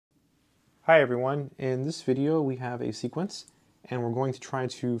Hi everyone, in this video we have a sequence and we're going to try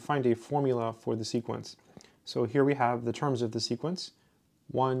to find a formula for the sequence. So here we have the terms of the sequence,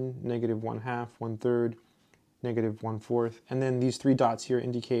 1, negative 1/2, 1/3, negative 1/4, and then these three dots here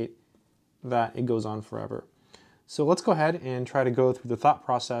indicate that it goes on forever. So let's go ahead and try to go through the thought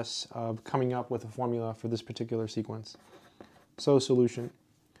process of coming up with a formula for this particular sequence. So solution.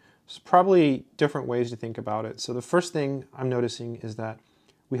 There's probably different ways to think about it. So the first thing I'm noticing is that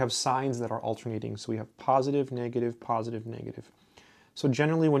we have signs that are alternating. So we have positive, negative, positive, negative. So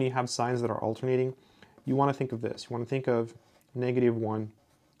generally when you have signs that are alternating, you want to think of this. You want to think of -1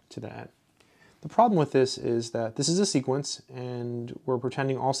 to the n. The problem with this is that this is a sequence and we're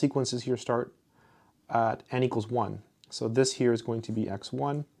pretending all sequences here start at n equals 1. So this here is going to be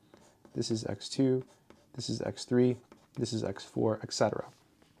x1, this is x2, this is x3, this is x4, etc.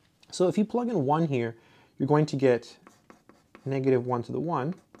 So if you plug in 1 here, you're going to get -1 to the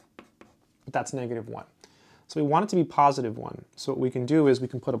 1, but that's -1. So we want it to be +1. So what we can do is we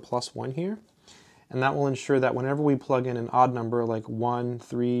can put a +1 here, and that will ensure that whenever we plug in an odd number like 1,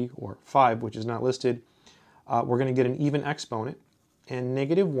 3, or 5, which is not listed, we're going to get an even exponent, and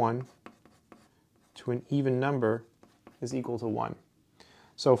 -1 to an even number is equal to 1.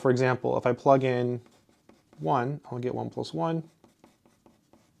 So for example, if I plug in 1, I'll get 1 plus 1,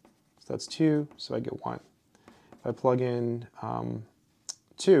 so that's 2, so I get 1. If I plug in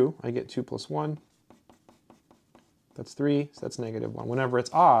 2, I get 2 plus 1. That's 3, so that's -1. Whenever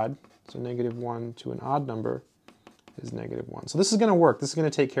it's odd, so -1 to an odd number is -1. So this is going to work. This is going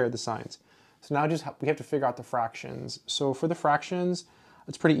to take care of the signs. So now we have to figure out the fractions. So for the fractions,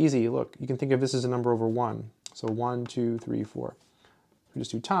 it's pretty easy. Look, you can think of this as a number over 1. So 1, 2, 3, 4. We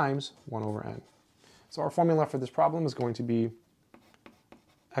just do times 1 over n. So our formula for this problem is going to be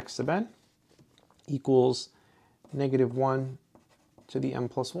x sub n equals -1 to the m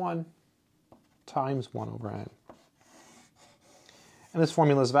plus 1 times 1 over n. And this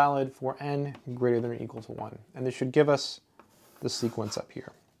formula is valid for n greater than or equal to 1. And this should give us the sequence up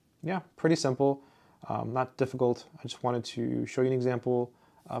here. Yeah, pretty simple, not difficult. I just wanted to show you an example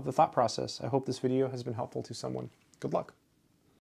of the thought process. I hope this video has been helpful to someone. Good luck.